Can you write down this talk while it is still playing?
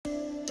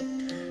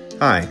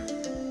Hi,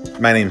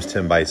 my name's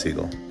Tim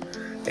Bicycle,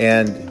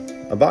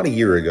 and about a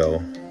year ago,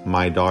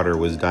 my daughter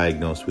was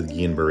diagnosed with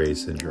Guillain-Barré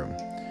syndrome.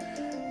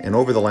 And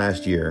over the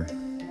last year,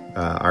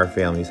 our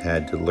family's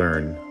had to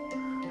learn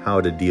how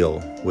to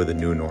deal with a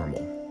new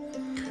normal.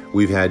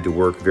 We've had to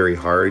work very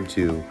hard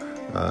to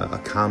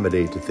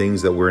accommodate to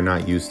things that we're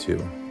not used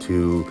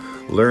to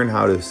learn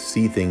how to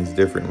see things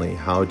differently,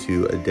 how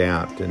to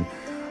adapt, and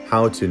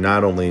how to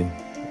not only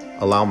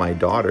allow my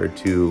daughter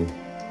to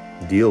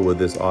deal with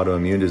this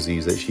autoimmune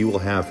disease that she will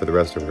have for the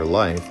rest of her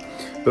life,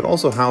 but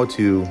also how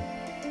to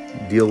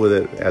deal with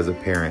it as a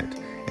parent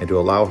and to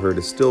allow her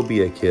to still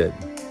be a kid.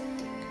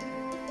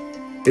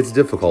 It's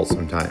difficult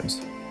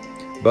sometimes,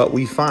 but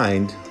we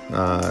find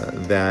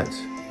that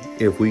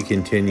if we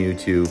continue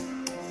to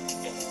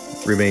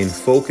remain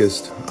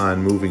focused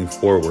on moving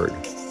forward,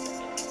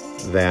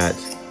 that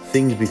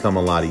things become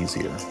a lot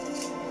easier.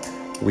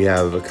 We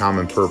have a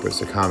common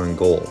purpose, a common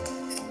goal.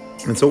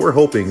 And so we're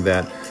hoping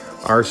that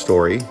our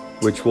story,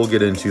 which we'll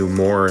get into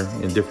more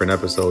in different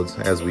episodes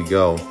as we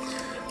go,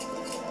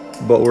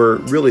 but we're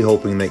really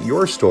hoping that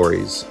your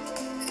stories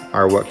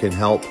are what can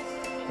help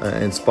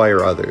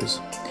inspire others.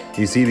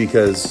 You see,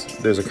 because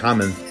there's a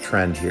common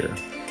trend here.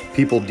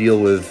 People deal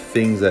with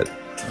things that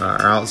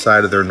are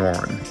outside of their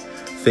norm,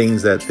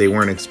 things that they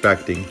weren't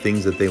expecting,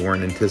 things that they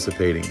weren't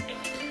anticipating.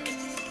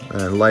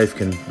 And life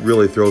can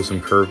really throw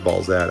some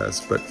curveballs at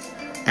us. But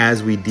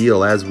as we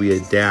deal, as we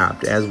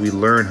adapt, as we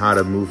learn how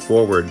to move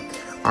forward,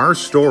 our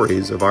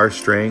stories of our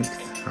strength,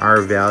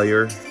 our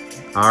valor,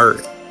 our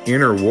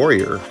inner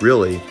warrior,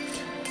 really,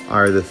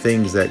 are the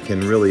things that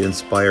can really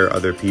inspire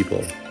other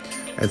people.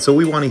 And so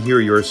we want to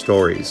hear your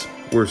stories.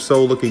 We're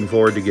so looking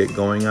forward to get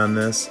going on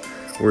this.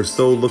 We're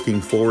so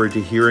looking forward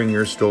to hearing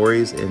your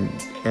stories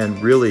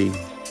and really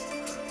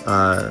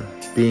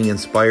being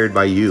inspired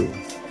by you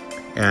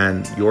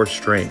and your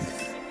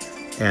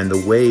strength and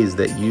the ways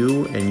that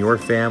you and your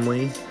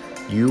family,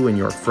 you and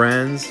your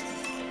friends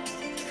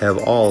have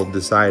all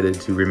decided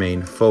to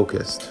remain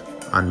focused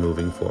on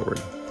moving forward.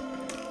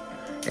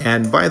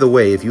 And by the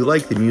way, if you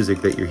like the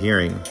music that you're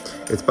hearing,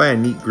 it's by a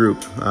neat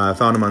group. I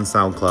found them on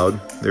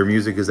SoundCloud. Their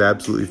music is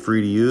absolutely free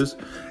to use.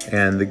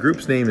 And the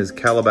group's name is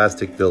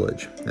Calabastic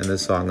Village. And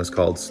this song is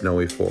called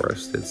Snowy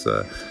Forest.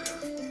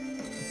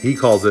 He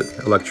calls it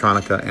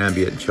electronica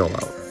ambient chill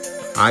out.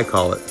 I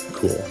call it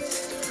cool.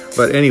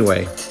 But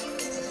anyway,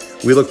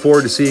 we look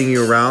forward to seeing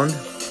you around.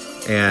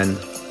 And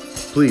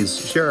please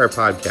share our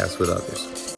podcast with others.